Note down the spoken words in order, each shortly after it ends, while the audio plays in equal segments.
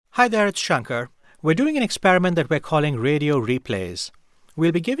Hi there, it's Shankar. We're doing an experiment that we're calling Radio Replays.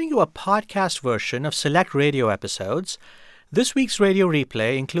 We'll be giving you a podcast version of select radio episodes. This week's Radio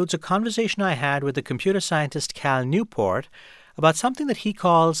Replay includes a conversation I had with the computer scientist Cal Newport about something that he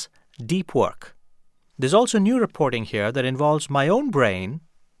calls deep work. There's also new reporting here that involves my own brain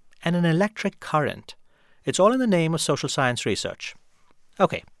and an electric current. It's all in the name of social science research.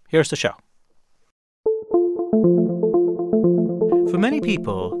 Okay, here's the show. For many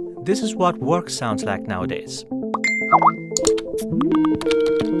people, this is what work sounds like nowadays.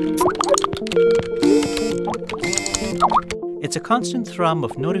 It's a constant thrum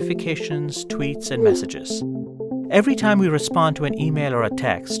of notifications, tweets, and messages. Every time we respond to an email or a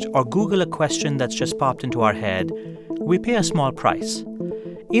text or Google a question that's just popped into our head, we pay a small price.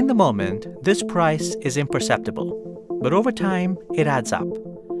 In the moment, this price is imperceptible, but over time, it adds up.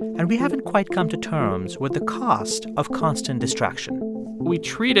 And we haven't quite come to terms with the cost of constant distraction. We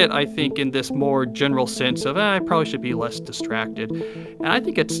treat it, I think, in this more general sense of, I probably should be less distracted. And I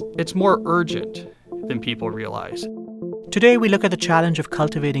think it's more urgent than people realize. Today, we look at the challenge of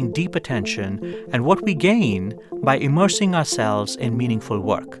cultivating deep attention and what we gain by immersing ourselves in meaningful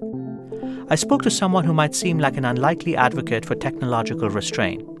work. I spoke to someone who might seem like an unlikely advocate for technological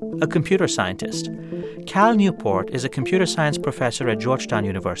restraint, a computer scientist. Cal Newport is a computer science professor at Georgetown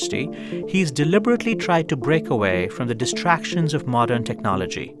University. He's deliberately tried to break away from the distractions of modern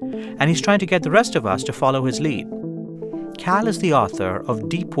technology, and he's trying to get the rest of us to follow his lead. Cal is the author of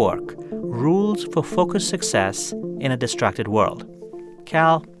Deep Work: Rules for Focused Success in a Distracted World.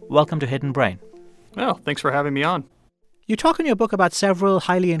 Cal, welcome to Hidden Brain. Well, thanks for having me on. You talk in your book about several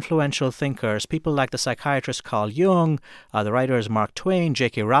highly influential thinkers, people like the psychiatrist Carl Jung, the writers Mark Twain,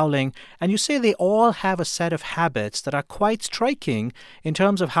 J.K. Rowling, and you say they all have a set of habits that are quite striking in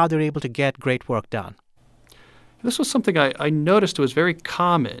terms of how they're able to get great work done. This was something I noticed was very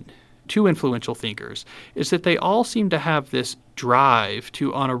common to influential thinkers, is that they all seem to have this drive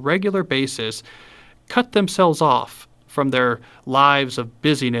to, on a regular basis, cut themselves off from their lives of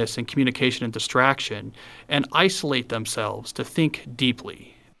busyness and communication and distraction and isolate themselves to think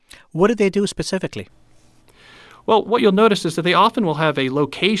deeply. What did they do specifically? Well, what you'll notice is that they often will have a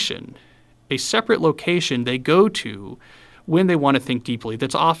location, a separate location they go to when they want to think deeply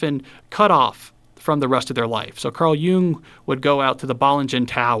that's often cut off from the rest of their life. So Carl Jung would go out to the Bollingen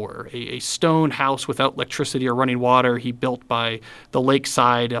Tower, a stone house without electricity or running water he built by the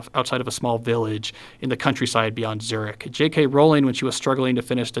lakeside outside of a small village in the countryside beyond Zurich. J.K. Rowling, when she was struggling to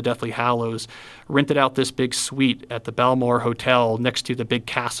finish The Deathly Hallows, rented out this big suite at the Belmore Hotel next to the big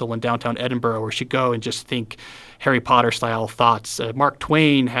castle in downtown Edinburgh where she'd go and just think Harry Potter-style thoughts. Mark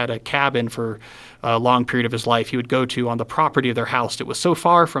Twain had a cabin for a long period of his life he would go to on the property of their house. It was so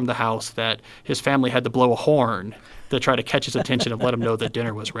far from the house that his family had to blow a horn to try to catch his attention and let him know that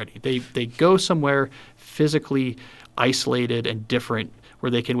dinner was ready. They go somewhere physically isolated and different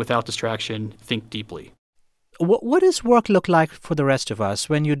where they can, without distraction, think deeply. What does work look like for the rest of us?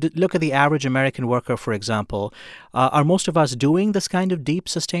 When you look at the average American worker, for example, are most of us doing this kind of deep,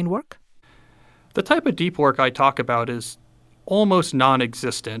 sustained work? The type of deep work I talk about is almost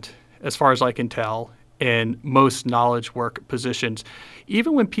non-existent, as far as I can tell, in most knowledge work positions.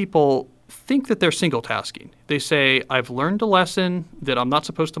 Even when people think that they're single-tasking, they say, I've learned a lesson that I'm not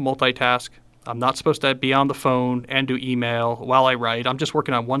supposed to multitask. I'm not supposed to be on the phone and do email while I write. I'm just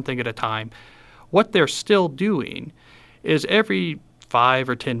working on one thing at a time. What they're still doing is every 5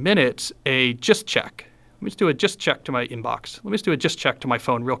 or 10 minutes, a just check. Let me just do a just check to my inbox. Let me just do a just check to my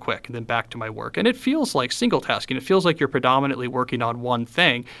phone real quick and then back to my work. And it feels like single tasking. It feels like you're predominantly working on one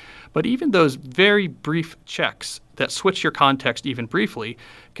thing. But even those very brief checks that switch your context even briefly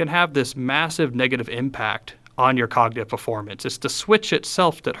can have this massive negative impact on your cognitive performance. It's the switch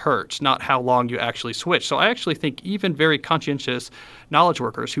itself that hurts, not how long you actually switch. So I actually think even very conscientious knowledge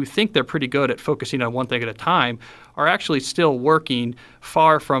workers who think they're pretty good at focusing on one thing at a time are actually still working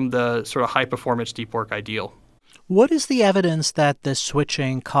far from the sort of high-performance deep work ideal. What is the evidence that this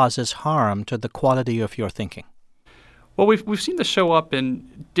switching causes harm to the quality of your thinking? Well, we've seen this show up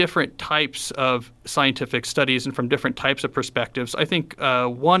in different types of scientific studies and from different types of perspectives. I think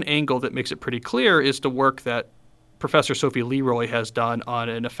one angle that makes it pretty clear is the work that Professor Sophie Leroy has done on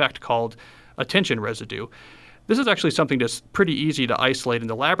an effect called attention residue. This is actually something that's pretty easy to isolate in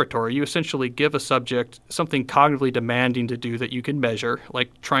the laboratory. You essentially give a subject something cognitively demanding to do that you can measure,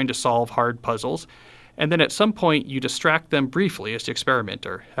 like trying to solve hard puzzles. And then at some point, you distract them briefly as the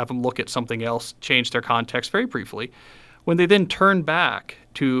experimenter, have them look at something else, change their context very briefly. When they then turn back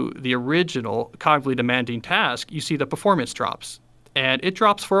to the original cognitively demanding task, you see the performance drops. and it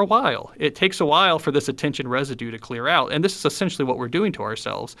drops for a while. It takes a while for this attention residue to clear out. And this is essentially what we're doing to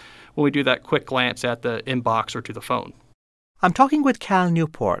ourselves when we do that quick glance at the inbox or to the phone. I'm talking with Cal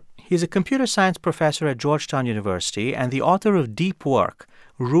Newport. He's a computer science professor at Georgetown University and the author of Deep Work: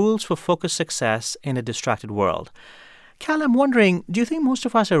 Rules for Focused Success in a Distracted World. Cal, I'm wondering, do you think most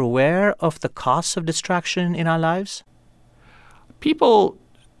of us are aware of the costs of distraction in our lives? People,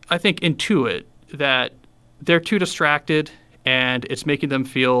 I think, intuit that they're too distracted and it's making them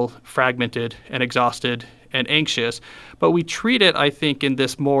feel fragmented and exhausted and anxious. But we treat it, I think, in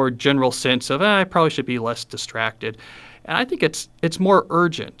this more general sense of, I probably should be less distracted. And I think it's more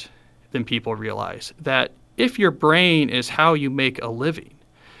urgent than people realize, that if your brain is how you make a living,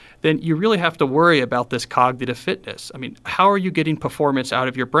 then you really have to worry about this cognitive fitness. I mean, how are you getting performance out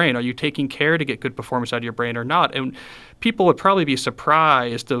of your brain? Are you taking care to get good performance out of your brain or not? And people would probably be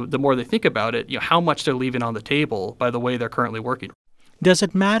surprised the more they think about it, how much they're leaving on the table by the way they're currently working. Does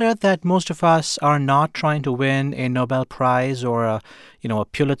it matter that most of us are not trying to win a Nobel Prize or a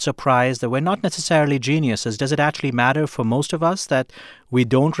Pulitzer Prize, that we're not necessarily geniuses? Does it actually matter for most of us that we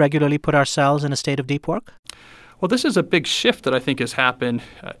don't regularly put ourselves in a state of deep work? Well, this is a big shift that I think has happened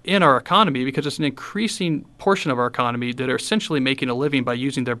in our economy, because it's an increasing portion of our economy that are essentially making a living by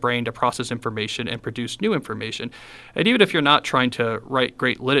using their brain to process information and produce new information. And even if you're not trying to write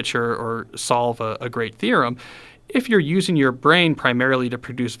great literature or solve a great theorem, if you're using your brain primarily to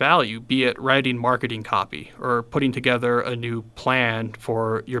produce value, be it writing marketing copy or putting together a new plan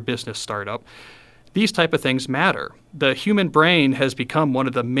for your business startup, these type of things matter. The human brain has become one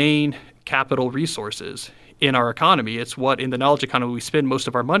of the main capital resources in our economy. It's what in the knowledge economy we spend most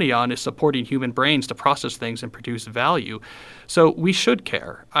of our money on, is supporting human brains to process things and produce value. So we should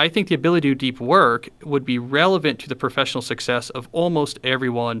care. I think the ability to do deep work would be relevant to the professional success of almost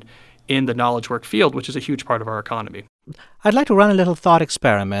everyone in the knowledge work field, which is a huge part of our economy. I'd like to run a little thought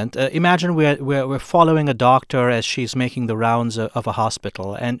experiment. Imagine we're following a doctor as she's making the rounds of a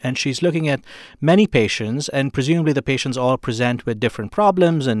hospital, and she's looking at many patients, and presumably the patients all present with different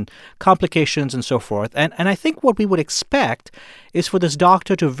problems and complications and so forth. And I think what we would expect is for this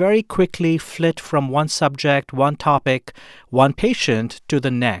doctor to very quickly flit from one subject, one topic, one patient to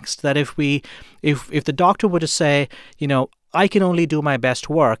the next. That if the doctor were to say, I can only do my best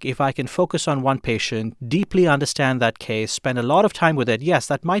work if I can focus on one patient, deeply understand that case, spend a lot of time with it. Yes,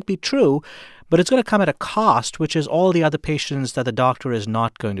 that might be true, but it's going to come at a cost, which is all the other patients that the doctor is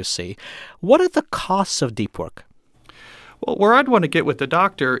not going to see. What are the costs of deep work? Well, where I'd want to get with the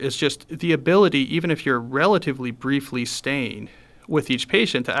doctor is just the ability, even if you're relatively briefly staying with each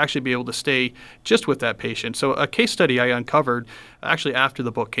patient, to actually be able to stay just with that patient. So a case study I uncovered actually after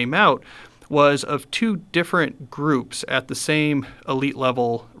the book came out was of two different groups at the same elite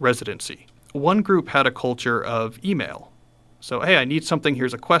level residency. One group had a culture of email. So, hey, I need something,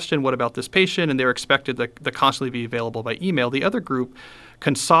 here's a question, what about this patient? And they're expected to constantly be available by email. The other group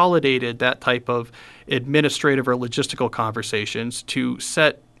consolidated that type of administrative or logistical conversations to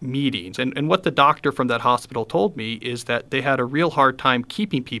set meetings. And what the doctor from that hospital told me is that they had a real hard time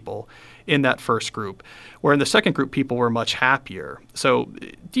keeping people in that first group, where in the second group, people were much happier. So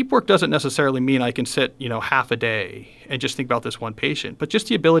deep work doesn't necessarily mean I can sit, half a day and just think about this one patient, but just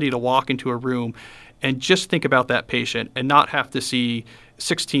the ability to walk into a room and just think about that patient and not have to see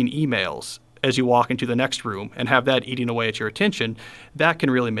 16 emails as you walk into the next room and have that eating away at your attention, that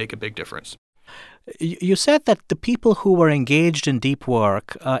can really make a big difference. You said that the people who were engaged in deep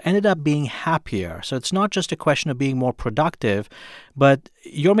work ended up being happier. So it's not just a question of being more productive, but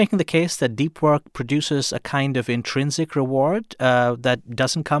you're making the case that deep work produces a kind of intrinsic reward that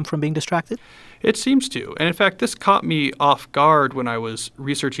doesn't come from being distracted? It seems to. And in fact, this caught me off guard when I was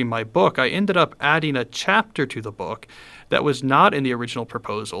researching my book. I ended up adding a chapter to the book that was not in the original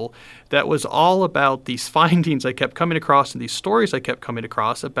proposal, that was all about these findings I kept coming across and these stories I kept coming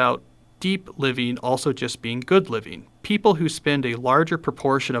across about deep living also just being good living. People who spend a larger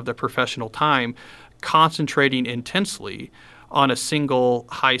proportion of their professional time concentrating intensely on a single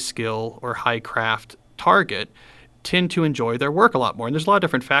high skill or high craft target tend to enjoy their work a lot more. And there's a lot of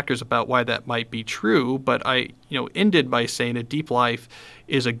different factors about why that might be true, but I ended by saying a deep life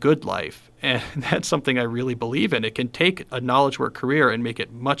is a good life. And that's something I really believe in. It can take a knowledge work career and make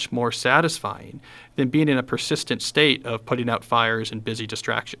it much more satisfying than being in a persistent state of putting out fires and busy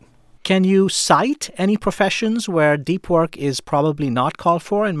distraction. Can you cite any professions where deep work is probably not called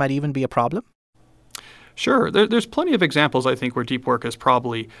for and might even be a problem? Sure. There's plenty of examples, I think, where deep work is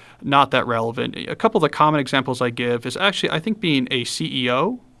probably not that relevant. A couple of the common examples I give is actually, I think, being a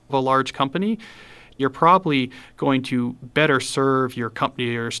CEO of a large company. You're probably going to better serve your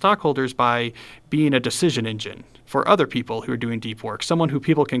company or stockholders by being a decision engine for other people who are doing deep work, someone who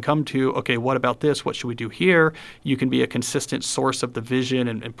people can come to, okay, what about this? What should we do here? You can be a consistent source of the vision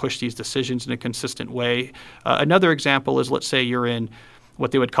and push these decisions in a consistent way. Another example is, let's say you're in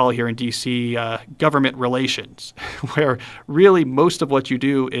what they would call here in D.C. Government relations, where really most of what you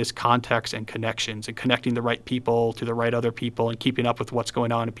do is context and connections and connecting the right people to the right other people and keeping up with what's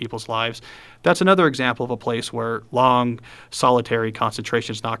going on in people's lives. That's another example of a place where long, solitary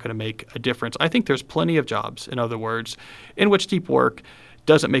concentration is not going to make a difference. I think there's plenty of jobs, in other words, in which deep work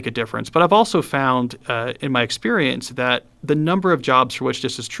doesn't make a difference. But I've also found in my experience that the number of jobs for which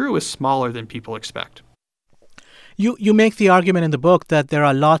this is true is smaller than people expect. You make the argument in the book that there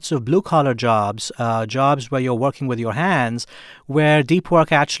are lots of blue-collar jobs, jobs where you're working with your hands, where deep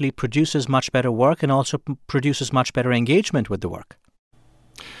work actually produces much better work and also produces much better engagement with the work.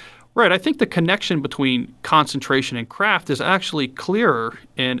 Right. I think the connection between concentration and craft is actually clearer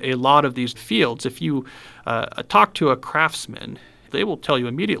in a lot of these fields. If you talk to a craftsman, they will tell you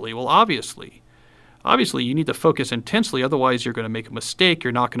immediately, well, Obviously, you need to focus intensely. Otherwise, you're going to make a mistake.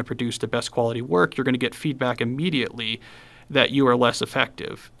 You're not going to produce the best quality work. You're going to get feedback immediately that you are less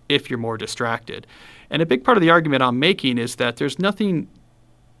effective if you're more distracted. And a big part of the argument I'm making is that there's nothing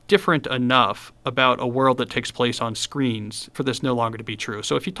different enough about a world that takes place on screens for this no longer to be true.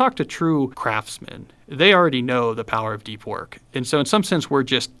 So if you talk to true craftsmen, they already know the power of deep work. And so in some sense, we're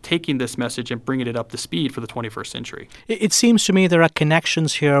just taking this message and bringing it up to speed for the 21st century. It seems to me there are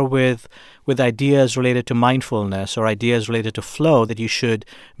connections here with ideas related to mindfulness or ideas related to flow, that you should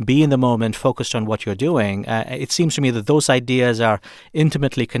be in the moment, focused on what you're doing. It seems to me that those ideas are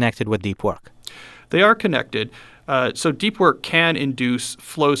intimately connected with deep work. They are connected. So deep work can induce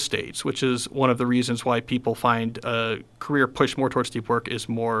flow states, which is one of the reasons why people find a career push more towards deep work is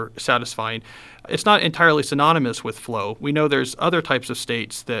more satisfying. It's not entirely synonymous with flow. We know there's other types of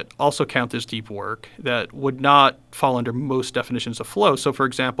states that also count as deep work that would not fall under most definitions of flow. So, for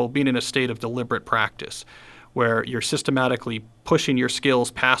example, being in a state of deliberate practice, where you're systematically pushing your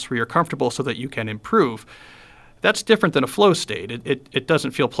skills past where you're comfortable so that you can improve. That's different than a flow state. It doesn't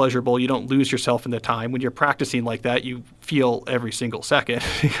feel pleasurable. You don't lose yourself in the time. When you're practicing like that, you feel every single second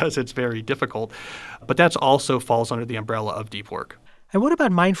because it's very difficult. But that also falls under the umbrella of deep work. And what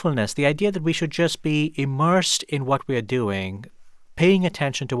about mindfulness, the idea that we should just be immersed in what we are doing, paying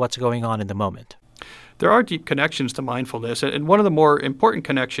attention to what's going on in the moment? There are deep connections to mindfulness, and one of the more important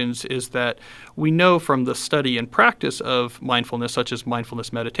connections is that we know from the study and practice of mindfulness, such as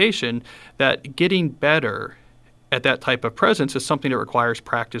mindfulness meditation, that getting better at that type of presence is something that requires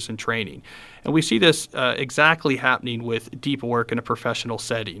practice and training. And we see this exactly happening with deep work in a professional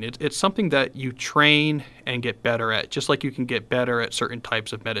setting. It's something that you train and get better at, just like you can get better at certain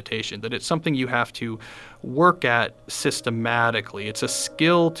types of meditation, that it's something you have to work at systematically. It's a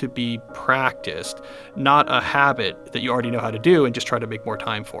skill to be practiced, not a habit that you already know how to do and just try to make more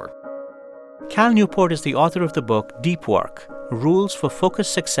time for. Cal Newport is the author of the book Deep Work: Rules for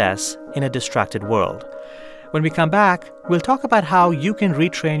Focused Success in a Distracted World. When we come back, we'll talk about how you can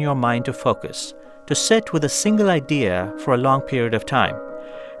retrain your mind to focus, to sit with a single idea for a long period of time.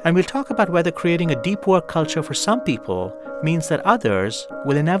 And we'll talk about whether creating a deep work culture for some people means that others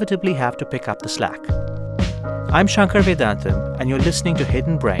will inevitably have to pick up the slack. I'm Shankar Vedantam, and you're listening to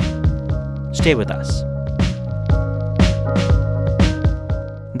Hidden Brain. Stay with us.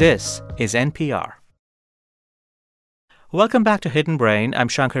 This is NPR. Welcome back to Hidden Brain. I'm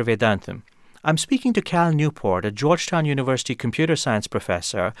Shankar Vedantam. I'm speaking to Cal Newport, a Georgetown University computer science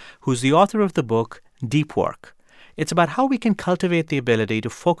professor who's the author of the book Deep Work. It's about how we can cultivate the ability to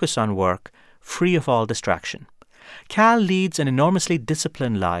focus on work free of all distraction. Cal leads an enormously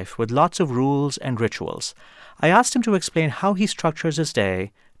disciplined life with lots of rules and rituals. I asked him to explain how he structures his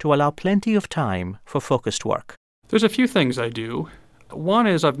day to allow plenty of time for focused work. There's a few things I do. One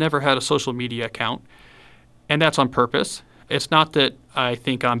is I've never had a social media account, and that's on purpose. It's not that I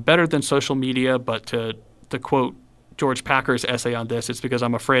think I'm better than social media, but to quote George Packer's essay on this, it's because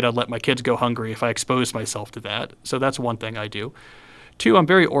I'm afraid I'd let my kids go hungry if I exposed myself to that. So that's one thing I do. Two, I'm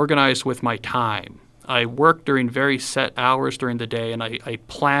very organized with my time. I work during very set hours during the day, and I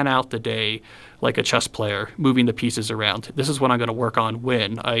plan out the day like a chess player, moving the pieces around. This is what I'm going to work on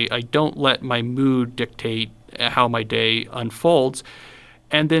when. I don't let my mood dictate how my day unfolds.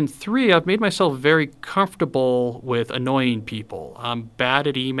 And then three, I've made myself very comfortable with annoying people. I'm bad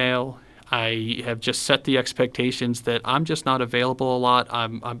at email. I have just set the expectations that I'm just not available a lot.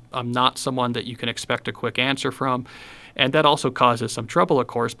 I'm not someone that you can expect a quick answer from. And that also causes some trouble, of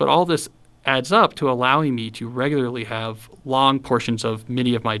course. But all this adds up to allowing me to regularly have long portions of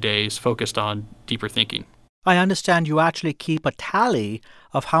many of my days focused on deeper thinking. I understand you actually keep a tally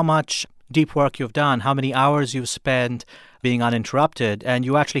of how much deep work you've done, how many hours you've spent being uninterrupted, and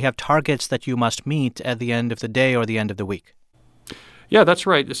you actually have targets that you must meet at the end of the day or the end of the week. Yeah, that's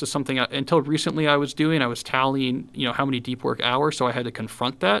right. This is something until recently I was doing. I was tallying, how many deep work hours. So I had to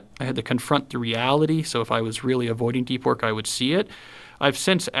confront that. I had to confront the reality. So if I was really avoiding deep work, I would see it. I've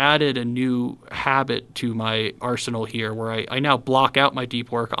since added a new habit to my arsenal here where I now block out my deep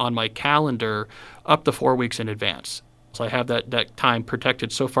work on my calendar up to 4 weeks in advance. So I have that time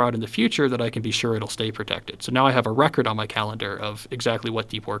protected so far out in the future that I can be sure it'll stay protected. So now I have a record on my calendar of exactly what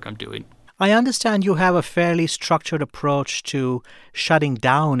deep work I'm doing. I understand you have a fairly structured approach to shutting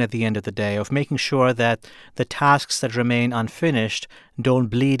down at the end of the day, of making sure that the tasks that remain unfinished don't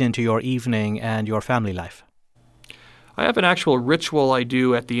bleed into your evening and your family life. I have an actual ritual I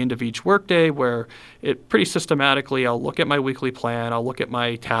do at the end of each workday where it pretty systematically, I'll look at my weekly plan, I'll look at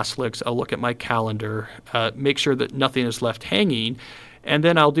my task lists, I'll look at my calendar, make sure that nothing is left hanging, and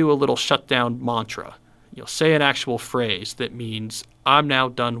then I'll do a little shutdown mantra. Say an actual phrase that means I'm now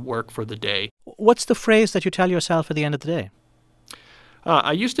done work for the day. What's the phrase that you tell yourself at the end of the day?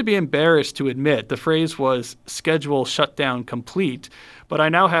 I used to be embarrassed to admit the phrase was schedule shutdown complete, but I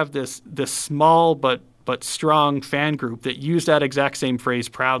now have this small but strong fan group that use that exact same phrase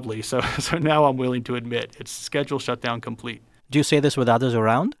proudly. So now I'm willing to admit it's schedule shutdown complete. Do you say this with others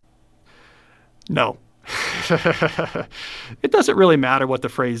around? No. It doesn't really matter what the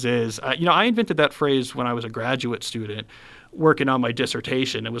phrase is. I invented that phrase when I was a graduate student working on my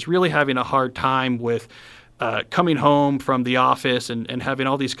dissertation. I was really having a hard time with coming home from the office and having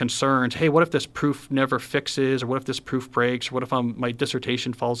all these concerns. Hey, what if this proof never fixes? Or what if this proof breaks? Or what if my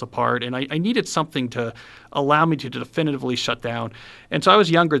dissertation falls apart? And I needed something to allow me to definitively shut down. And so I was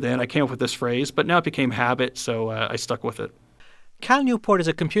younger then. I came up with this phrase, but now it became habit, so I stuck with it. Cal Newport is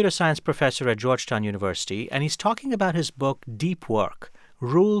a computer science professor at Georgetown University, and he's talking about his book, Deep Work: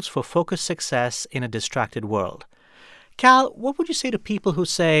 Rules for Focused Success in a Distracted World. Cal, what would you say to people who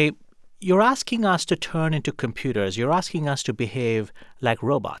say, you're asking us to turn into computers, you're asking us to behave like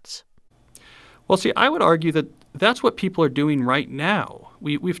robots? Well, see, I would argue that that's what people are doing right now.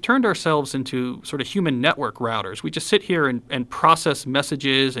 We've turned ourselves into sort of human network routers. We just sit here and process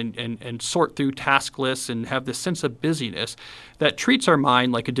messages and sort through task lists and have this sense of busyness that treats our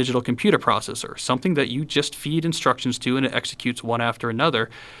mind like a digital computer processor, something that you just feed instructions to and it executes one after another.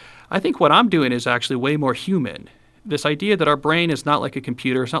 I think what I'm doing is actually way more human. This idea that our brain is not like a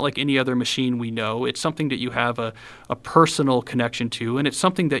computer, it's not like any other machine we know. It's something that you have a personal connection to, and it's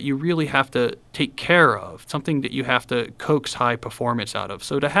something that you really have to take care of, something that you have to coax high performance out of.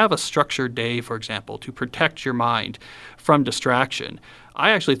 So to have a structured day, for example, to protect your mind from distraction, I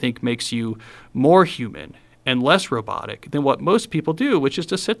actually think makes you more human and less robotic than what most people do, which is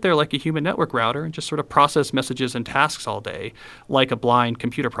to sit there like a human network router and just sort of process messages and tasks all day like a blind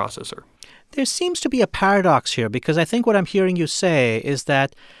computer processor. There seems to be a paradox here, because I think what I'm hearing you say is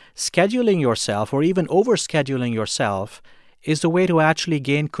that scheduling yourself or even overscheduling yourself is the way to actually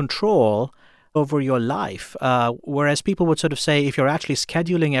gain control over your life. Whereas people would sort of say if you're actually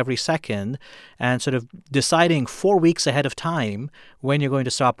scheduling every second and sort of deciding 4 weeks ahead of time when you're going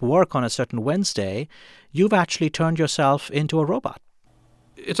to stop work on a certain Wednesday, you've actually turned yourself into a robot.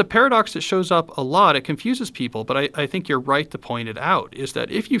 It's a paradox that shows up a lot. It confuses people, but I think you're right to point it out, is that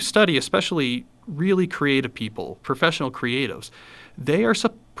if you study especially really creative people, professional creatives, they are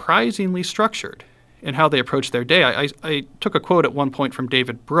surprisingly structured in how they approach their day. I took a quote at one point from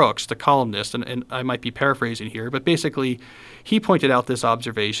David Brooks, the columnist, and I might be paraphrasing here, but basically he pointed out this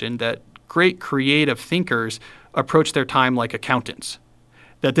observation that great creative thinkers approach their time like accountants.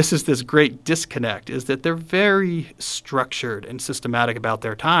 That this is this great disconnect, is that they're very structured and systematic about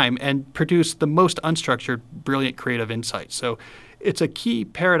their time and produce the most unstructured, brilliant creative insights. So it's a key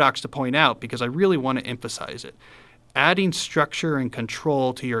paradox to point out because I really want to emphasize it. Adding structure and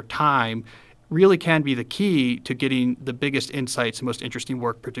control to your time really can be the key to getting the biggest insights and most interesting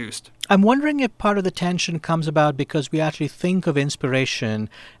work produced. I'm wondering if part of the tension comes about because we actually think of inspiration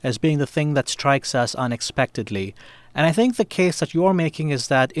as being the thing that strikes us unexpectedly. And I think the case that you're making is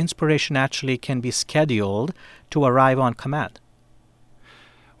that inspiration actually can be scheduled to arrive on command.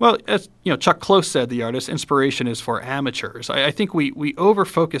 Well, as Chuck Close said, the artist, inspiration is for amateurs. I think we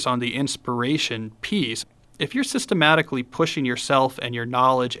over-focus on the inspiration piece. If you're systematically pushing yourself and your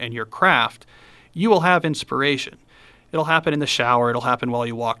knowledge and your craft, you will have inspiration. It'll happen in the shower. It'll happen while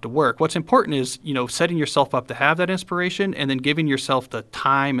you walk to work. What's important is, setting yourself up to have that inspiration and then giving yourself the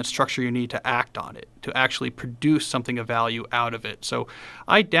time and structure you need to act on it, to actually produce something of value out of it. So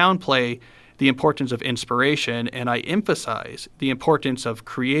I downplay the importance of inspiration and I emphasize the importance of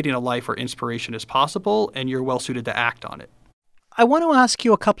creating a life where inspiration is possible and you're well suited to act on it. I want to ask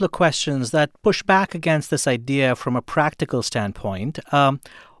you a couple of questions that push back against this idea from a practical standpoint.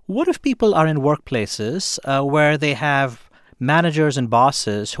 What if people are in workplaces where they have managers and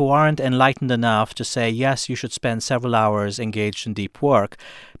bosses who aren't enlightened enough to say, yes, you should spend several hours engaged in deep work?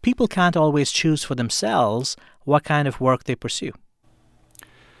 People can't always choose for themselves what kind of work they pursue.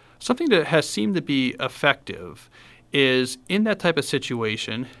 Something that has seemed to be effective is in that type of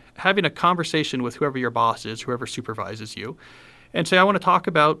situation, having a conversation with whoever your boss is, whoever supervises you, and say, I want to talk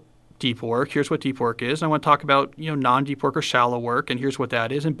about deep work. Here's what deep work is. And I want to talk about, non-deep work or shallow work, and here's what that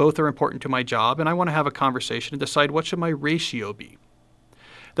is. And both are important to my job. And I want to have a conversation and decide what should my ratio be.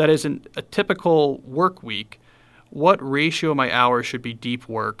 That is, in a typical work week, what ratio of my hours should be deep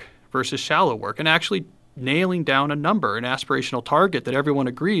work versus shallow work, and actually nailing down a number, an aspirational target that everyone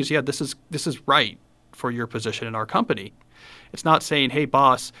agrees, yeah, this is right for your position in our company. It's not saying, hey,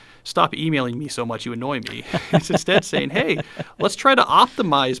 boss, stop emailing me so much, you annoy me. It's instead saying, hey, let's try to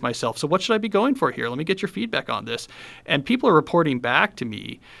optimize myself. So what should I be going for here? Let me get your feedback on this. And people are reporting back to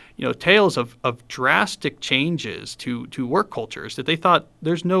me, tales of drastic changes to work cultures that they thought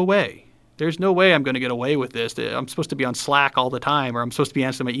there's no way. There's no way I'm going to get away with this. I'm supposed to be on Slack all the time, or I'm supposed to be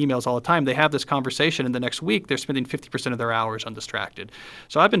answering my emails all the time. They have this conversation, and the next week they're spending 50% of their hours undistracted.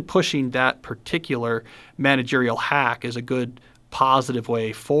 So I've been pushing that particular managerial hack as a good positive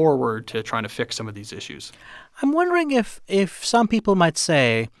way forward to trying to fix some of these issues. I'm wondering if some people might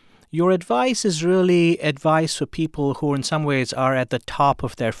say, your advice is really advice for people who in some ways are at the top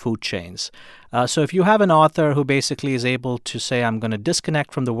of their food chains. So if you have an author who basically is able to say, I'm going to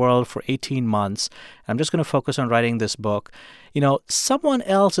disconnect from the world for 18 months, I'm just going to focus on writing this book, someone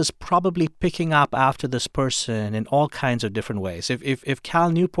else is probably picking up after this person in all kinds of different ways. If Cal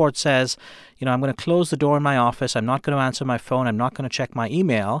Newport says, I'm going to close the door in my office, I'm not going to answer my phone, I'm not going to check my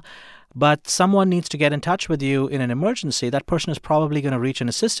email, but someone needs to get in touch with you in an emergency, that person is probably going to reach an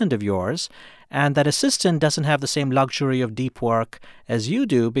assistant of yours, and that assistant doesn't have the same luxury of deep work as you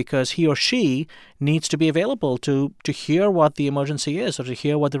do because he or she needs to be available to hear what the emergency is or to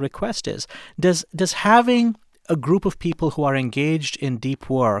hear what the request is. Does having a group of people who are engaged in deep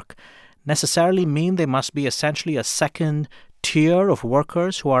work necessarily mean they must be essentially a second tier of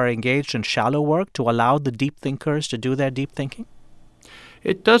workers who are engaged in shallow work to allow the deep thinkers to do their deep thinking?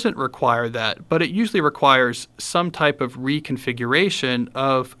 It doesn't require that, but it usually requires some type of reconfiguration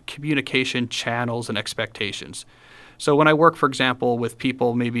of communication channels and expectations. So when I work, for example, with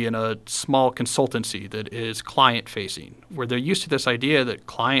people maybe in a small consultancy that is client-facing, where they're used to this idea that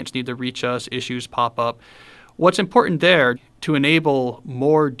clients need to reach us, issues pop up, what's important there to enable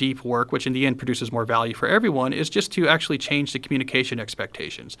more deep work, which in the end produces more value for everyone, is just to actually change the communication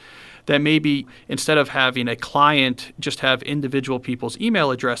expectations. That maybe instead of having a client just have individual people's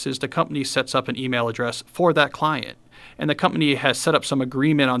email addresses, the company sets up an email address for that client. And the company has set up some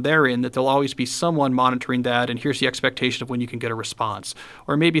agreement on their end that there'll always be someone monitoring that, and here's the expectation of when you can get a response.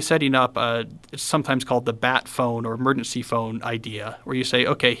 Or maybe setting up it's sometimes called the BAT phone or emergency phone idea, where you say,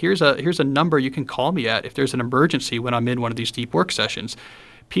 okay, here's a number you can call me at if there's an emergency when I'm in one of these deep work sessions.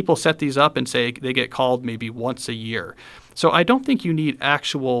 People set these up and say they get called maybe once a year. So I don't think you need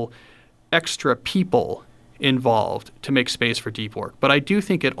actual extra people involved to make space for deep work. But I do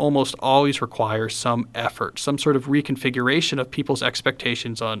think it almost always requires some effort, some sort of reconfiguration of people's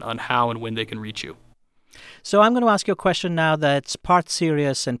expectations on how and when they can reach you. So I'm going to ask you a question now that's part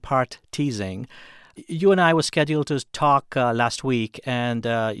serious and part teasing. You and I were scheduled to talk last week, and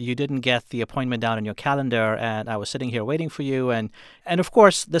you didn't get the appointment down in your calendar, and I was sitting here waiting for you. And of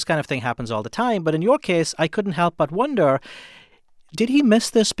course, this kind of thing happens all the time. But in your case, I couldn't help but wonder, did he miss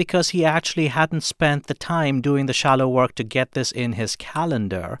this because he actually hadn't spent the time doing the shallow work to get this in his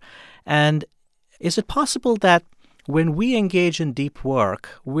calendar? And is it possible that when we engage in deep work,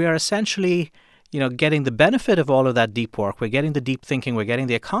 we're essentially, getting the benefit of all of that deep work? We're getting the deep thinking, we're getting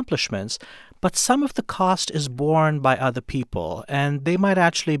the accomplishments, but some of the cost is borne by other people, and they might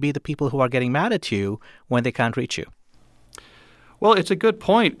actually be the people who are getting mad at you when they can't reach you. Well, it's a good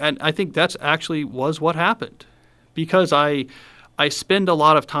point, and I think that's actually was what happened. Because I spend a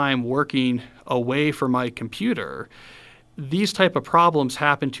lot of time working away from my computer, these type of problems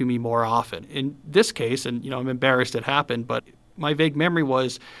happen to me more often. In this case, and I'm embarrassed it happened, but my vague memory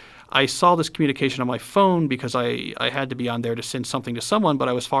was I saw this communication on my phone because I had to be on there to send something to someone, but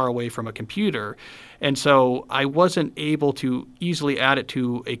I was far away from a computer. And so I wasn't able to easily add it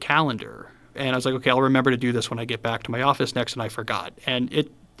to a calendar. And I was like, okay, I'll remember to do this when I get back to my office next, and I forgot. And it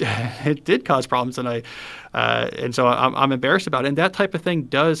did cause problems, and so I'm embarrassed about it. And that type of thing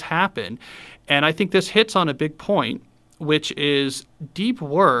does happen. And I think this hits on a big point, which is deep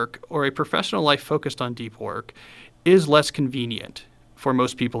work or a professional life focused on deep work is less convenient for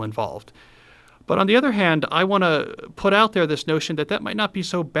most people involved. But on the other hand, I want to put out there this notion that that might not be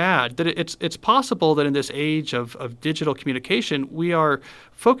so bad, that it's possible that in this age of digital communication, we are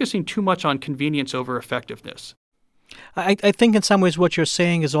focusing too much on convenience over effectiveness. I think in some ways what you're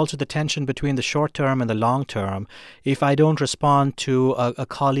saying is also the tension between the short term and the long term. If I don't respond to a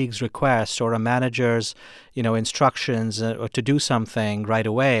colleague's request or a manager's, instructions or to do something right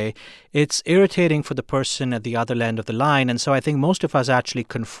away, it's irritating for the person at the other end of the line. And so I think most of us actually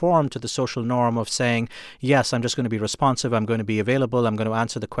conform to the social norm of saying, yes, I'm just going to be responsive, I'm going to be available, I'm going to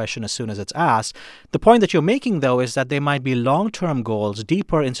answer the question as soon as it's asked. The point that you're making, though, is that there might be long-term goals,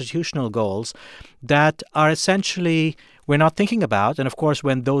 deeper institutional goals that are essentially we're not thinking about. And of course,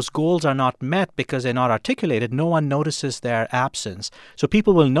 when those goals are not met because they're not articulated, no one notices their absence. So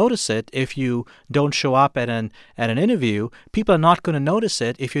people will notice it if you don't show up at an interview. People are not going to notice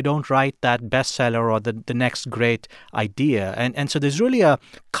it if you don't write that bestseller or the next great idea. And so there's really a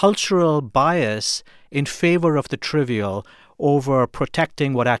cultural bias in favor of the trivial over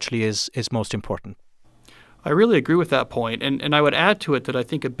protecting what actually is most important. I really agree with that point. And I would add to it that I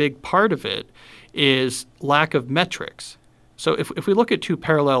think a big part of it is lack of metrics. So if we look at two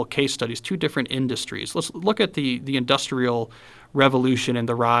parallel case studies, two different industries, let's look at the industrial revolution and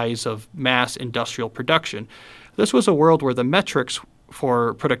the rise of mass industrial production. This was a world where the metrics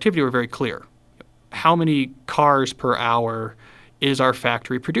for productivity were very clear. How many cars per hour is our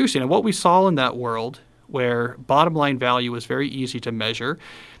factory producing? And what we saw in that world, where bottom line value was very easy to measure,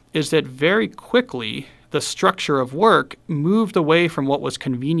 is that very quickly the structure of work moved away from what was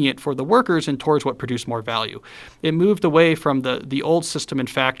convenient for the workers and towards what produced more value. It moved away from the old system in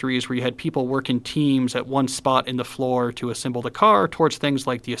factories where you had people work in teams at one spot in the floor to assemble the car towards things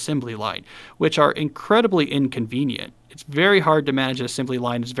like the assembly line, which are incredibly inconvenient. It's very hard to manage an assembly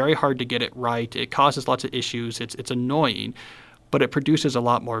line. It's very hard to get it right. It causes lots of issues. It's annoying, but it produces a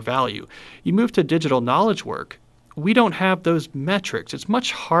lot more value. You move to digital knowledge work. We don't have those metrics. It's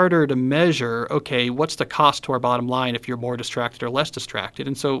much harder to measure, okay, what's the cost to our bottom line if you're more distracted or less distracted?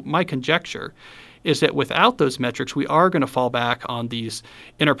 And so my conjecture is that without those metrics, we are going to fall back on these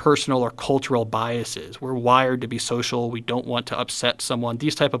interpersonal or cultural biases. We're wired to be social. We don't want to upset someone.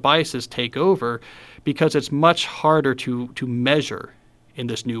 These type of biases take over because it's much harder to measure in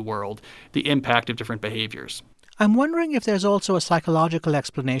this new world the impact of different behaviors. I'm wondering if there's also a psychological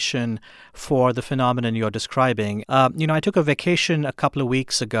explanation for the phenomenon you're describing. I took a vacation a couple of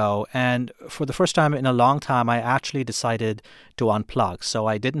weeks ago, and for the first time in a long time, I actually decided to unplug. So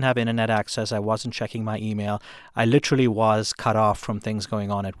I didn't have internet access. I wasn't checking my email. I literally was cut off from things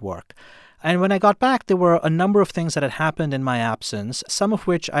going on at work. And when I got back, there were a number of things that had happened in my absence, some of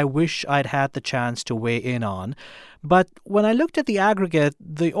which I wish I'd had the chance to weigh in on. But when I looked at the aggregate,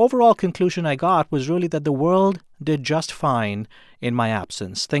 the overall conclusion I got was really that the world did just fine in my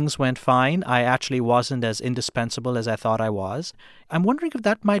absence. Things went fine. I actually wasn't as indispensable as I thought I was. I'm wondering if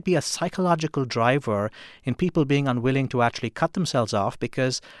that might be a psychological driver in people being unwilling to actually cut themselves off,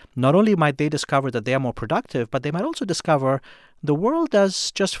 because not only might they discover that they are more productive, but they might also discover the world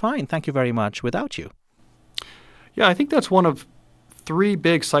does just fine, thank you very much, without you. Yeah, I think that's one of three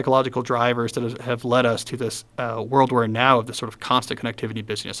big psychological drivers that have led us to this world we're in now of this sort of constant connectivity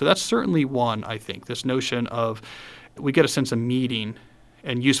busyness. So that's certainly one, I think, this notion of we get a sense of meaning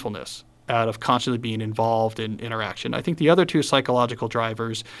and usefulness out of constantly being involved in interaction. I think the other two psychological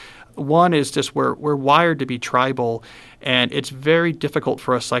drivers, one is just we're wired to be tribal, and it's very difficult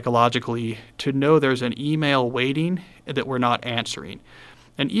for us psychologically to know there's an email waiting that we're not answering.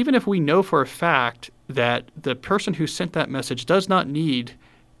 And even if we know for a fact that the person who sent that message does not need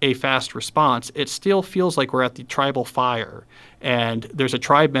a fast response, it still feels like we're at the tribal fire and there's a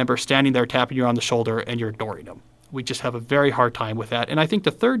tribe member standing there tapping you on the shoulder and you're ignoring them. We just have a very hard time with that. And I think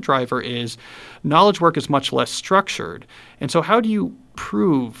the third driver is knowledge work is much less structured. And so how do you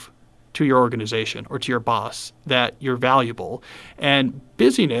prove to your organization or to your boss that you're valuable? And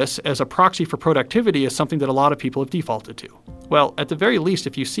busyness as a proxy for productivity is something that a lot of people have defaulted to. Well, at the very least,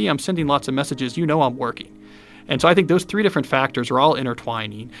 if you see I'm sending lots of messages, you know I'm working. And so I think those three different factors are all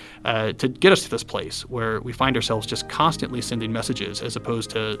intertwining to get us to this place where we find ourselves just constantly sending messages as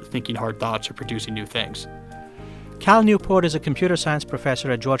opposed to thinking hard thoughts or producing new things. Cal Newport is a computer science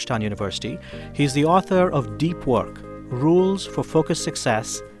professor at Georgetown University. He's the author of Deep Work, Rules for Focused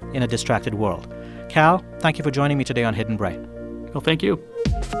Success in a Distracted World. Cal, thank you for joining me today on Hidden Brain. Well, thank you.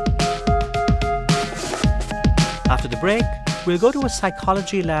 After the break, we'll go to a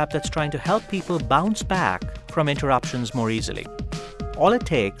psychology lab that's trying to help people bounce back from interruptions more easily. All it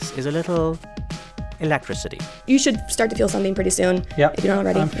takes is a little electricity. You should start to feel something pretty soon. Yep. If you're not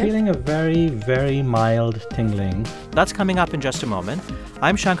already. I'm feeling a very, very mild tingling. That's coming up in just a moment.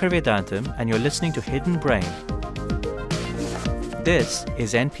 I'm Shankar Vedantam, and you're listening to Hidden Brain. This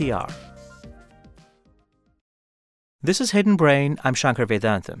is NPR. This is Hidden Brain. I'm Shankar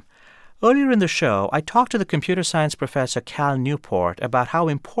Vedantam. Earlier in the show, I talked to the computer science professor Cal Newport about how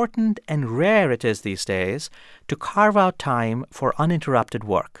important and rare it is these days to carve out time for uninterrupted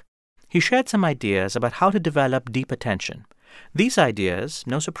work. He shared some ideas about how to develop deep attention. These ideas,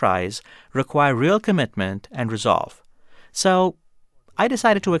 no surprise, require real commitment and resolve. So I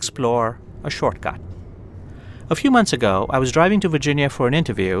decided to explore a shortcut. A few months ago, I was driving to Virginia for an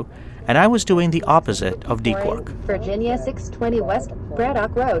interview, and I was doing the opposite of deep work. Virginia 620 West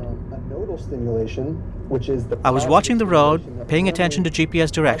Braddock Road. Nodal stimulation, which is the I was watching the road, paying attention to GPS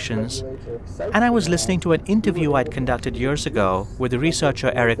directions, and I was listening to an interview I'd conducted years ago with the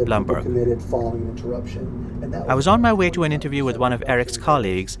researcher Eric Blumberg. I was on my way to an interview with one of Eric's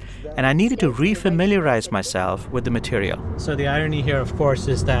colleagues, and I needed to refamiliarize myself with the material. So the irony here, of course,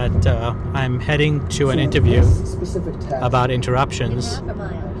 is that I'm heading to an interview about interruptions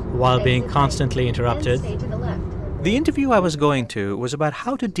while being constantly interrupted. The interview I was going to was about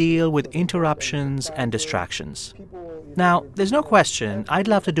how to deal with interruptions and distractions. Now, there's no question I'd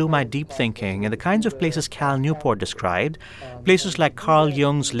love to do my deep thinking in the kinds of places Cal Newport described, places like Carl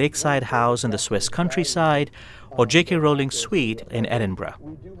Jung's lakeside house in the Swiss countryside or J.K. Rowling's suite in Edinburgh.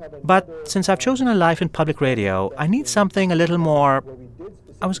 But since I've chosen a life in public radio, I need something a little more,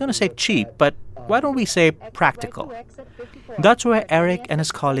 I was going to say cheap, but why don't we say practical? That's where Eric and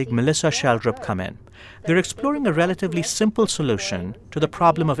his colleague Melissa Sheldrup come in. They're exploring a relatively simple solution to the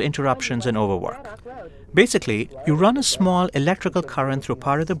problem of interruptions and overwork. Basically, you run a small electrical current through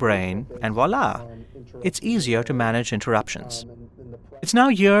part of the brain, and voila, it's easier to manage interruptions. It's now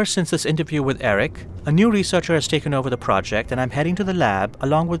years since this interview with Eric. A new researcher has taken over the project, and I'm heading to the lab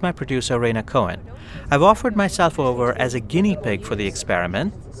along with my producer, Raina Cohen. I've offered myself over as a guinea pig for the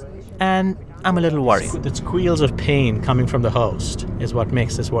experiment, and I'm a little worried. The squeals of pain coming from the host is what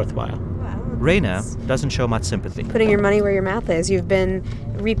makes this worthwhile. Raina doesn't show much sympathy. Putting your money where your mouth is. You've been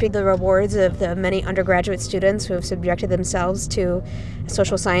reaping the rewards of the many undergraduate students who have subjected themselves to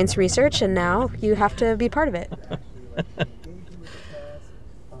social science research, and now you have to be part of it.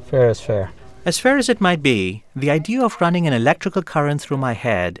 Fair is fair. As fair as it might be, the idea of running an electrical current through my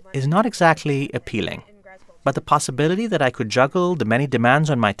head is not exactly appealing. But the possibility that I could juggle the many demands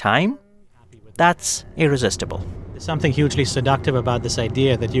on my time, that's irresistible. There's something hugely seductive about this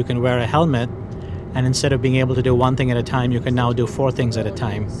idea that you can wear a helmet, and instead of being able to do one thing at a time, you can now do four things at a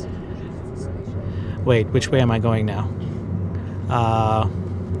time. Wait, which way am I going now?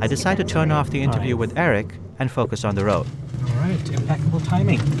 I decide to turn off the interview with Eric and focus on the road. All right, impeccable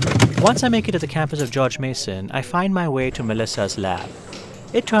timing. Once I make it to the campus of George Mason, I find my way to Melissa's lab.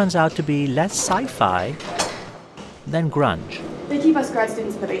 It turns out to be less sci-fi than grunge. They keep us grad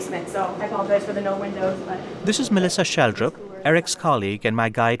students in the basement, so I apologize for the no windows, but... This is Melissa Sheldrup, Eric's colleague and my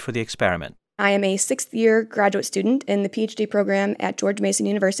guide for the experiment. I am a sixth-year graduate student in the PhD program at George Mason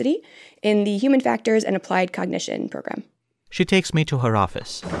University in the Human Factors and Applied Cognition program. She takes me to her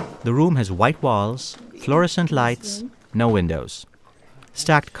office. The room has white walls, fluorescent lights, no windows.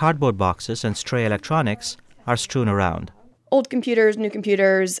 Stacked cardboard boxes and stray electronics are strewn around. Old computers, new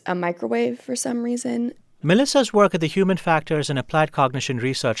computers, a microwave for some reason. Melissa's work at the Human Factors and Applied Cognition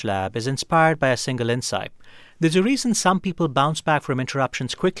Research Lab is inspired by a single insight. There's a reason some people bounce back from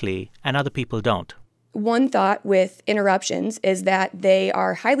interruptions quickly and other people don't. One thought with interruptions is that they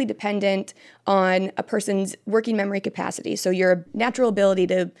are highly dependent on a person's working memory capacity, so your natural ability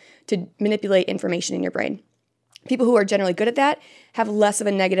to manipulate information in your brain. People who are generally good at that have less of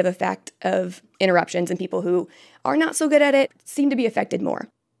a negative effect of interruptions, and people who are not so good at it seem to be affected more.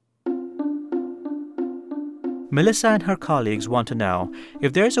 Melissa and her colleagues want to know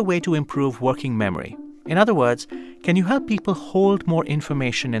if there's a way to improve working memory. In other words, can you help people hold more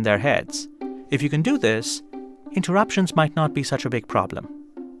information in their heads? If you can do this, interruptions might not be such a big problem.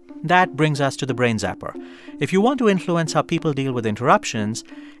 That brings us to the Brain Zapper. If you want to influence how people deal with interruptions,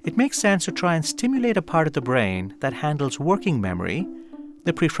 it makes sense to try and stimulate a part of the brain that handles working memory,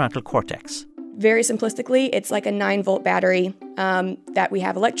 the prefrontal cortex. Very simplistically, it's like a 9-volt battery that we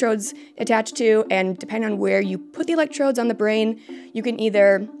have electrodes attached to, and depending on where you put the electrodes on the brain, you can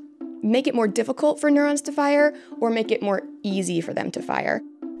either make it more difficult for neurons to fire or make it more easy for them to fire.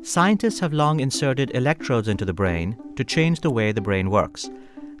 Scientists have long inserted electrodes into the brain to change the way the brain works.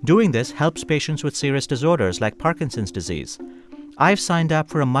 Doing this helps patients with serious disorders like Parkinson's disease. I've signed up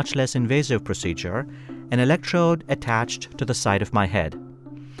for a much less invasive procedure, an electrode attached to the side of my head.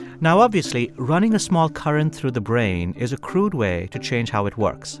 Now, obviously, running a small current through the brain is a crude way to change how it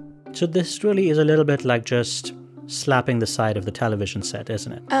works. So this really is a little bit like just slapping the side of the television set,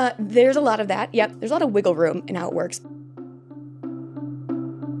 isn't it? There's a lot of that. Yep, there's a lot of wiggle room in how it works.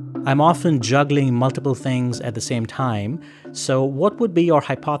 I'm often juggling multiple things at the same time. So what would be your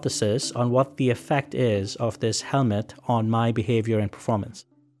hypothesis on what the effect is of this helmet on my behavior and performance?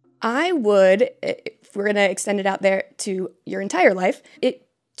 I would, if we're going to extend it out there to your entire life, it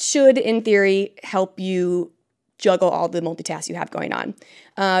should, in theory, help you juggle all the multitasks you have going on.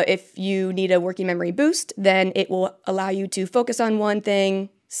 If you need a working memory boost, then it will allow you to focus on one thing,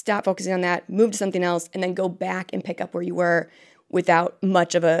 stop focusing on that, move to something else, and then go back and pick up where you were without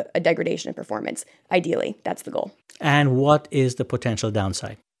much of a degradation in performance. Ideally, that's the goal. And what is the potential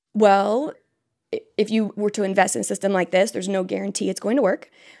downside? Well, if you were to invest in a system like this, there's no guarantee it's going to work.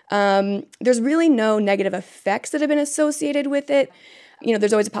 There's really no negative effects that have been associated with it.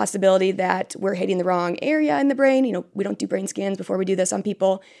 There's always a possibility that we're hitting the wrong area in the brain. We don't do brain scans before we do this on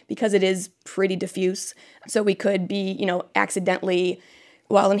people because it is pretty diffuse. So we could be, accidentally,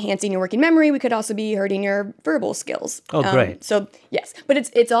 while enhancing your working memory, we could also be hurting your verbal skills. Oh, great. So yes, but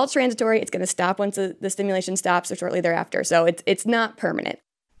it's all transitory. It's going to stop once the stimulation stops or shortly thereafter. So it's not permanent.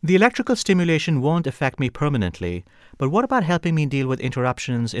 The electrical stimulation won't affect me permanently, but what about helping me deal with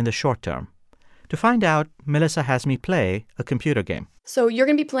interruptions in the short term? To find out, Melissa has me play a computer game. So you're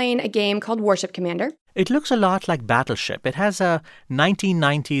going to be playing a game called Warship Commander. It looks a lot like Battleship. It has a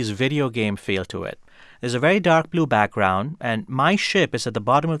 1990s video game feel to it. There's a very dark blue background, and my ship is at the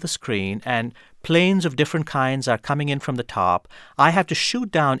bottom of the screen, and planes of different kinds are coming in from the top. I have to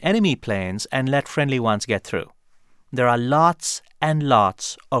shoot down enemy planes and let friendly ones get through. There are lots and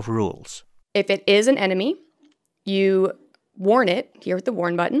lots of rules. If it is an enemy, you warn it here with the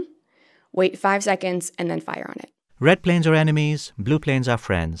warn button, wait 5 seconds, and then fire on it. Red planes are enemies, blue planes are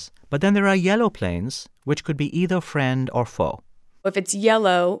friends. But then there are yellow planes, which could be either friend or foe. If it's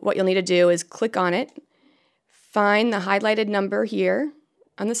yellow, what you'll need to do is click on it, find the highlighted number here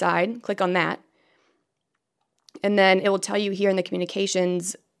on the side, click on that, and then it will tell you here in the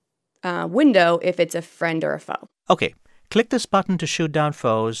communications window if it's a friend or a foe. Okay, click this button to shoot down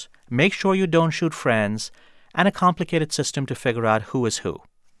foes, make sure you don't shoot friends, and a complicated system to figure out who is who.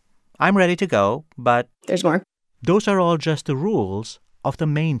 I'm ready to go, but there's more. Those are all just the rules of the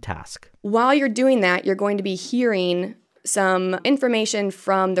main task. While you're doing that, you're going to be hearing some information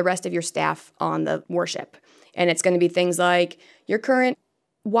from the rest of your staff on the warship. And it's going to be things like your current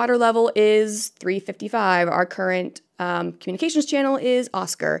water level is 355. Our current communications channel is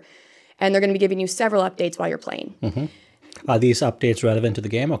Oscar. And they're going to be giving you several updates while you're playing. Mm-hmm. Are these updates relevant to the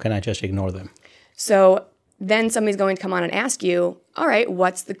game, or can I just ignore them? So then somebody's going to come on and ask you, all right,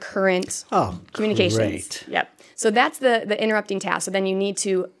 what's the current communications? Great. Yep. So that's the interrupting task. So then you need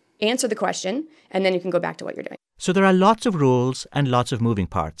to answer the question, and then you can go back to what you're doing. So there are lots of rules and lots of moving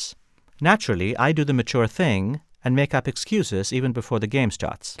parts. Naturally, I do the mature thing and make up excuses even before the game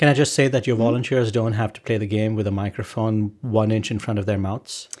starts. Can I just say that your volunteers don't have to play the game with a microphone 1 inch in front of their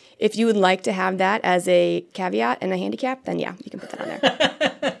mouths? If you would like to have that as a caveat and a handicap, then yeah, you can put that on there.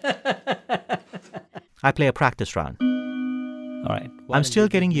 I play a practice round. All right. I'm still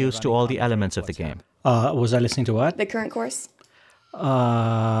getting used to all the elements of the game. Was I listening to what? The current course? No.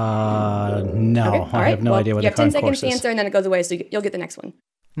 Okay, I have no idea what the current course is. You have 10 seconds to answer, and then it goes away, so you'll get the next one.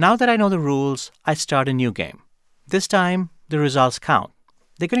 Now that I know the rules, I start a new game. This time, the results count.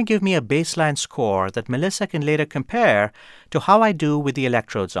 They're going to give me a baseline score that Melissa can later compare to how I do with the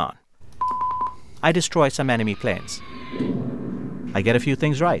electrodes on. I destroy some enemy planes. I get a few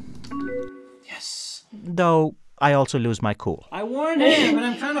things right. Yes. Though I also lose my cool. I warned him, and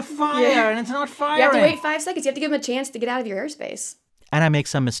I'm trying to fire, and it's not firing. You have to wait 5 seconds. You have to give him a chance to get out of your airspace. And I make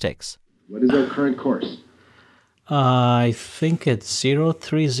some mistakes. What is our current course? I think it's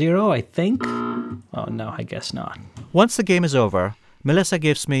 030, I think. Oh, no, I guess not. Once the game is over, Melissa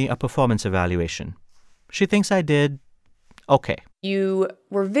gives me a performance evaluation. She thinks I did okay. You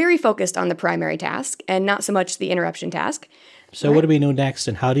were very focused on the primary task and not so much the interruption task. So what do we do next,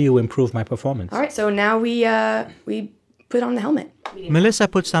 and how do you improve my performance? All right, so now we put on the helmet. Melissa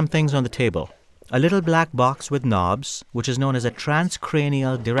puts some things on the table. A little black box with knobs, which is known as a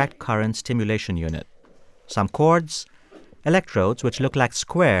transcranial direct current stimulation unit. Some cords, electrodes, which look like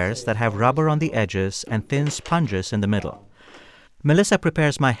squares that have rubber on the edges and thin sponges in the middle. Melissa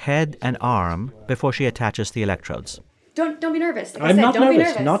prepares my head and arm before she attaches the electrodes. Don't be nervous. Like I'm not don't nervous. be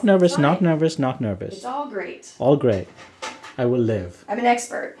nervous. Not nervous, Fine. not nervous, not nervous. It's all great. All great. I will live. I'm an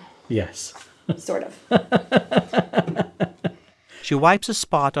expert. Yes. Sort of. She wipes a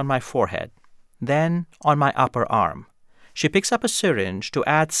spot on my forehead, then on my upper arm. She picks up a syringe to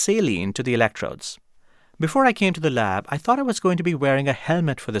add saline to the electrodes. Before I came to the lab, I thought I was going to be wearing a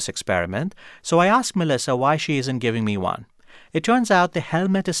helmet for this experiment, so I asked Melissa why she isn't giving me one. It turns out the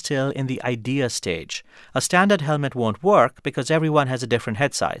helmet is still in the idea stage. A standard helmet won't work because everyone has a different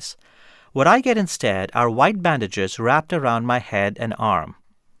head size. What I get instead are white bandages wrapped around my head and arm.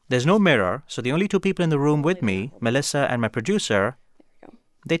 There's no mirror, so the only two people in the room with me, Melissa and my producer,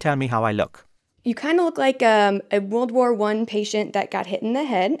 they tell me how I look. You kind of look like a World War I patient that got hit in the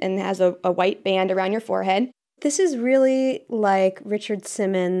head and has a white band around your forehead. This is really like Richard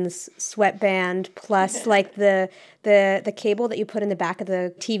Simmons' sweatband plus like the cable that you put in the back of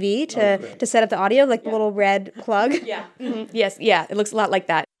the TV to set up the audio, like the little red plug. Yeah. Mm-hmm. Yes, yeah, it looks a lot like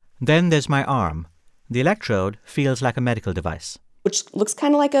that. Then there's my arm. The electrode feels like a medical device. Which looks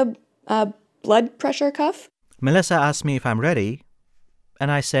kind of like a blood pressure cuff. Melissa asks me if I'm ready, and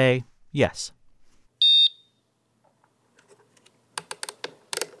I say yes.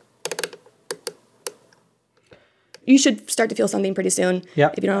 You should start to feel something pretty soon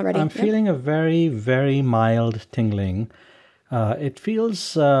if you don't already. I'm feeling a very, very mild tingling. It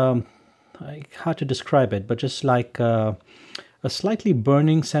feels, hard to describe it, but just like a slightly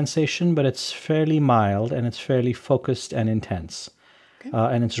burning sensation, but it's fairly mild and it's fairly focused and intense. Okay.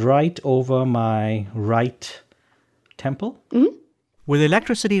 And it's right over my right temple. Mm-hmm. With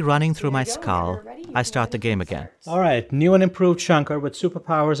electricity running through my skull, I start the game again. All right, new and improved Shankar with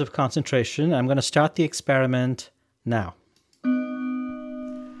superpowers of concentration. I'm going to start the experiment now.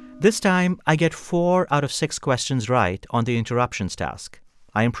 This time, I get 4 out of 6 questions right on the interruptions task.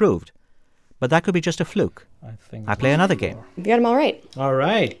 I improved. But that could be just a fluke. I play another game. You got them all right. All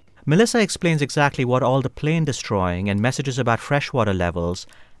right. Melissa explains exactly what all the plane destroying and messages about freshwater levels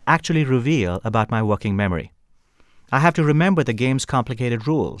actually reveal about my working memory. I have to remember the game's complicated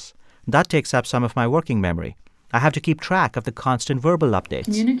rules. That takes up some of my working memory. I have to keep track of the constant verbal updates.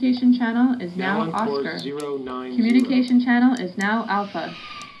 Communication channel is now Oscar. Communication channel is now Alpha.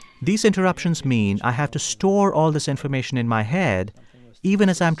 These interruptions mean I have to store all this information in my head, even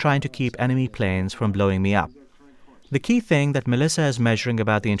as I'm trying to keep enemy planes from blowing me up. The key thing that Melissa is measuring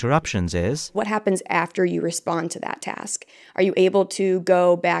about the interruptions is what happens after you respond to that task. Are you able to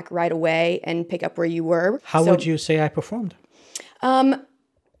go back right away and pick up where you were? How would you say I performed?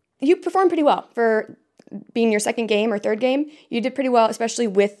 You performed pretty well for being your second game or third game. You did pretty well, especially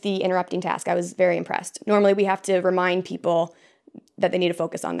with the interrupting task. I was very impressed. Normally, we have to remind people that they need to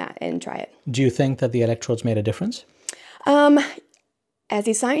focus on that and try it. Do you think that the electrodes made a difference? As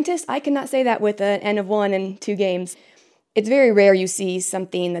a scientist, I cannot say that with an N of 1 and 2 games. It's very rare you see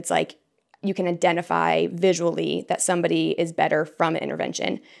something that's like you can identify visually that somebody is better from an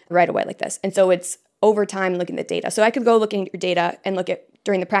intervention right away like this. And so it's over time looking at the data. So I could go looking at your data and look at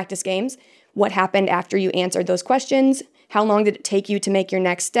during the practice games, what happened after you answered those questions? How long did it take you to make your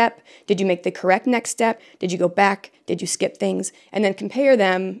next step? Did you make the correct next step? Did you go back? Did you skip things? And then compare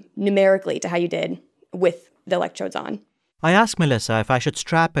them numerically to how you did with the electrodes on. I asked Melissa if I should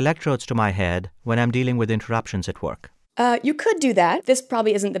strap electrodes to my head when I'm dealing with interruptions at work. You could do that. This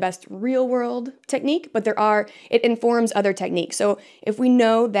probably isn't the best real-world technique, but it informs other techniques. So if we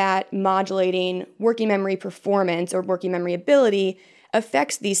know that modulating working memory performance or working memory ability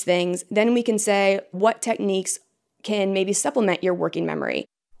affects these things, then we can say what techniques can maybe supplement your working memory.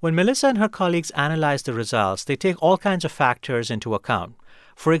 When Melissa and her colleagues analyze the results, they take all kinds of factors into account.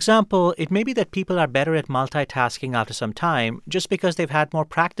 For example, it may be that people are better at multitasking after some time just because they've had more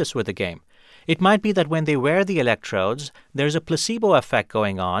practice with the game. It might be that when they wear the electrodes, there's a placebo effect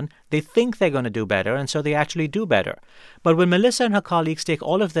going on. They think they're going to do better, and so they actually do better. But when Melissa and her colleagues take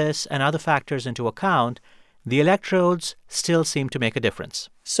all of this and other factors into account, the electrodes still seem to make a difference.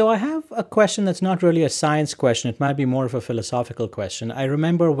 So I have a question that's not really a science question. It might be more of a philosophical question. I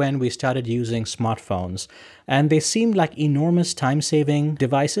remember when we started using smartphones, and they seemed like enormous time-saving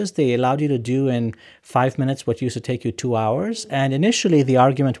devices. They allowed you to do in 5 minutes what used to take you 2 hours. And initially, the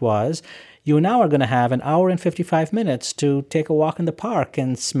argument was, you now are going to have 1 hour and 55 minutes to take a walk in the park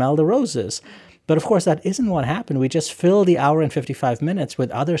and smell the roses. But of course, that isn't what happened. We just filled the hour and 55 minutes with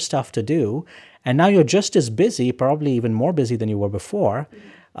other stuff to do. And now you're just as busy, probably even more busy than you were before,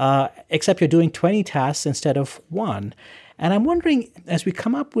 except you're doing 20 tasks instead of 1. And I'm wondering, as we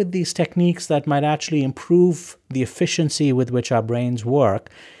come up with these techniques that might actually improve the efficiency with which our brains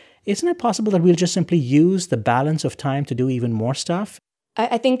work, isn't it possible that we'll just simply use the balance of time to do even more stuff?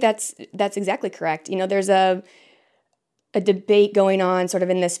 I think that's exactly correct. You know, there's a debate going on sort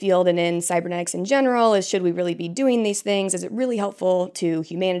of in this field and in cybernetics in general is should we really be doing these things? Is it really helpful to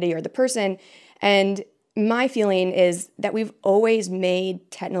humanity or the person? And my feeling is that we've always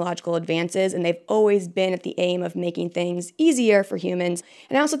made technological advances, and they've always been at the aim of making things easier for humans.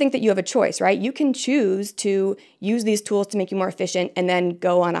 And I also think that you have a choice, right? You can choose to use these tools to make you more efficient and then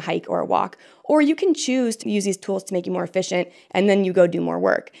go on a hike or a walk. Or you can choose to use these tools to make you more efficient and then you go do more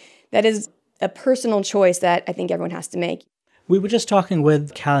work. That is a personal choice that I think everyone has to make. We were just talking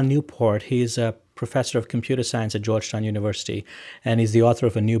with Cal Newport. He's a professor of computer science at Georgetown University, and he's the author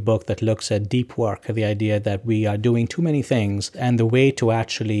of a new book that looks at deep work, the idea that we are doing too many things, and the way to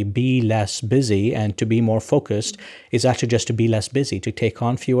actually be less busy and to be more focused is actually just to be less busy, to take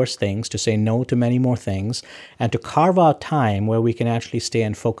on fewer things, to say no to many more things, and to carve out time where we can actually stay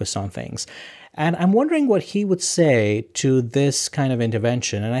and focus on things. And I'm wondering what he would say to this kind of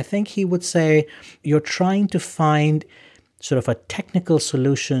intervention. And I think he would say, you're trying to find sort of a technical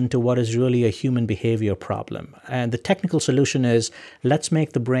solution to what is really a human behavior problem. And the technical solution is, let's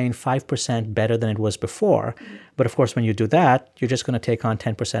make the brain 5% better than it was before. But of course, when you do that, you're just going to take on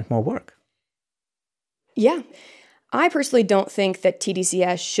 10% more work. Yeah. I personally don't think that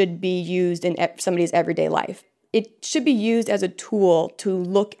TDCS should be used in somebody's everyday life. It should be used as a tool to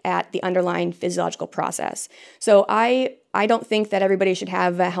look at the underlying physiological process. So I don't think that everybody should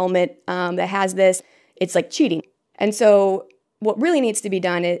have a helmet that has this. It's like cheating. And so what really needs to be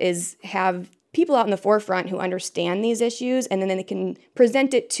done is have people out in the forefront who understand these issues, and then they can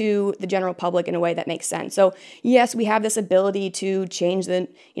present it to the general public in a way that makes sense. So yes, we have this ability to change the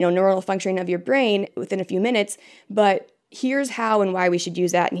neuronal functioning of your brain within a few minutes, but here's how and why we should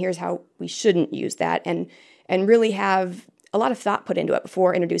use that, and here's how we shouldn't use that, and really have a lot of thought put into it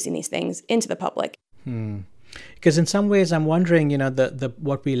before introducing these things into the public. Because in some ways, I'm wondering,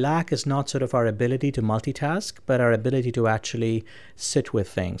 what we lack is not sort of our ability to multitask, but our ability to actually sit with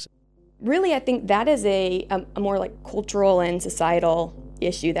things. Really, I think that is a more like cultural and societal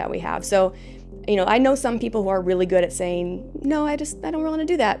issue that we have. So, I know some people who are really good at saying, no, I don't really want to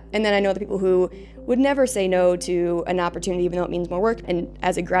do that. And then I know the people who would never say no to an opportunity, even though it means more work. And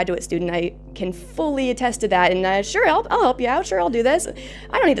as a graduate student, I can fully attest to that. And sure, I'll help you out. Sure, I'll do this.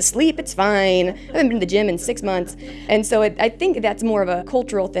 I don't need to sleep. It's fine. I haven't been to the gym in 6 months. And so I think that's more of a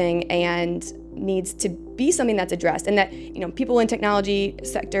cultural thing and needs to be something that's addressed. And that, people in technology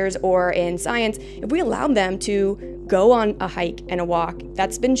sectors or in science, if we allow them to go on a hike and a walk,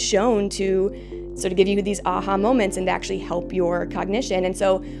 that's been shown to sort of give you these aha moments and to actually help your cognition. And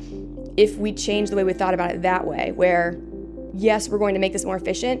so if we change the way we thought about it that way, where yes, we're going to make this more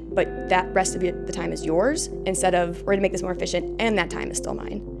efficient, but that rest of the time is yours, instead of we're going to make this more efficient and that time is still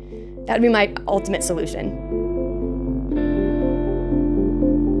mine. That would be my ultimate solution.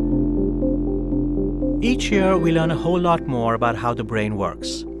 Each year, we learn a whole lot more about how the brain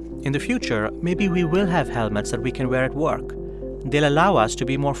works. In the future, maybe we will have helmets that we can wear at work. They'll allow us to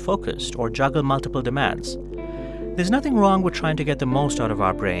be more focused or juggle multiple demands. There's nothing wrong with trying to get the most out of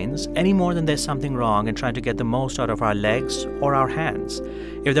our brains, any more than there's something wrong in trying to get the most out of our legs or our hands.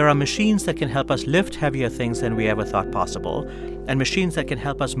 If there are machines that can help us lift heavier things than we ever thought possible, and machines that can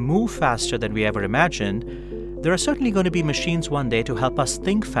help us move faster than we ever imagined, there are certainly going to be machines one day to help us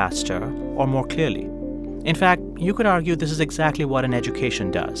think faster or more clearly. In fact, you could argue this is exactly what an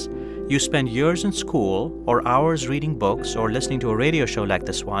education does. You spend years in school or hours reading books or listening to a radio show like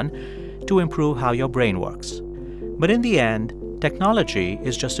this one to improve how your brain works. But in the end, technology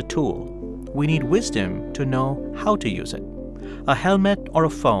is just a tool. We need wisdom to know how to use it. A helmet or a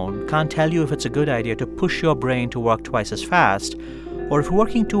phone can't tell you if it's a good idea to push your brain to work twice as fast, or if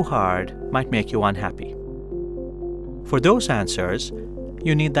working too hard might make you unhappy. For those answers,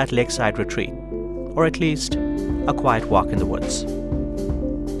 you need that lakeside retreat, or at least a quiet walk in the woods.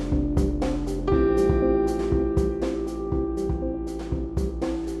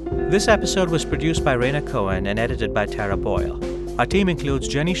 This episode was produced by Raina Cohen and edited by Tara Boyle. Our team includes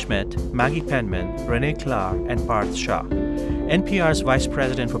Jenny Schmidt, Maggie Penman, Renee Klahr, and Parth Shah. NPR's Vice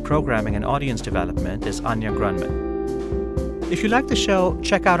President for Programming and Audience Development is Anya Grunman. If you like the show,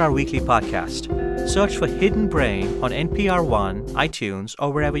 check out our weekly podcast. Search for Hidden Brain on NPR One, iTunes,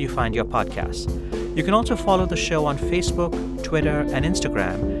 or wherever you find your podcasts. You can also follow the show on Facebook, Twitter, and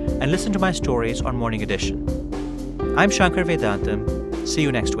Instagram, and listen to my stories on Morning Edition. I'm Shankar Vedantam. See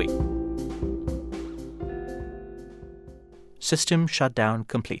you next week. System shutdown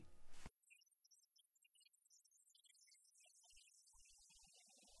complete.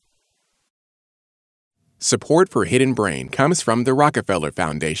 Support for Hidden Brain comes from the Rockefeller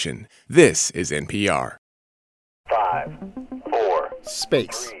Foundation. This is NPR. 5, 4,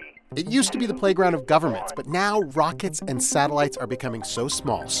 space. It used to be the playground of governments, but now rockets and satellites are becoming so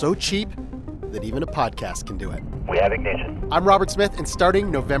small, so cheap, that even a podcast can do it. We have ignition. I'm Robert Smith, and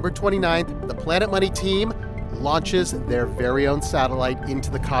starting November 29th, the Planet Money team launches their very own satellite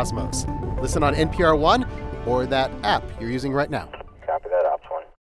into the cosmos. Listen on NPR One or that app you're using right now.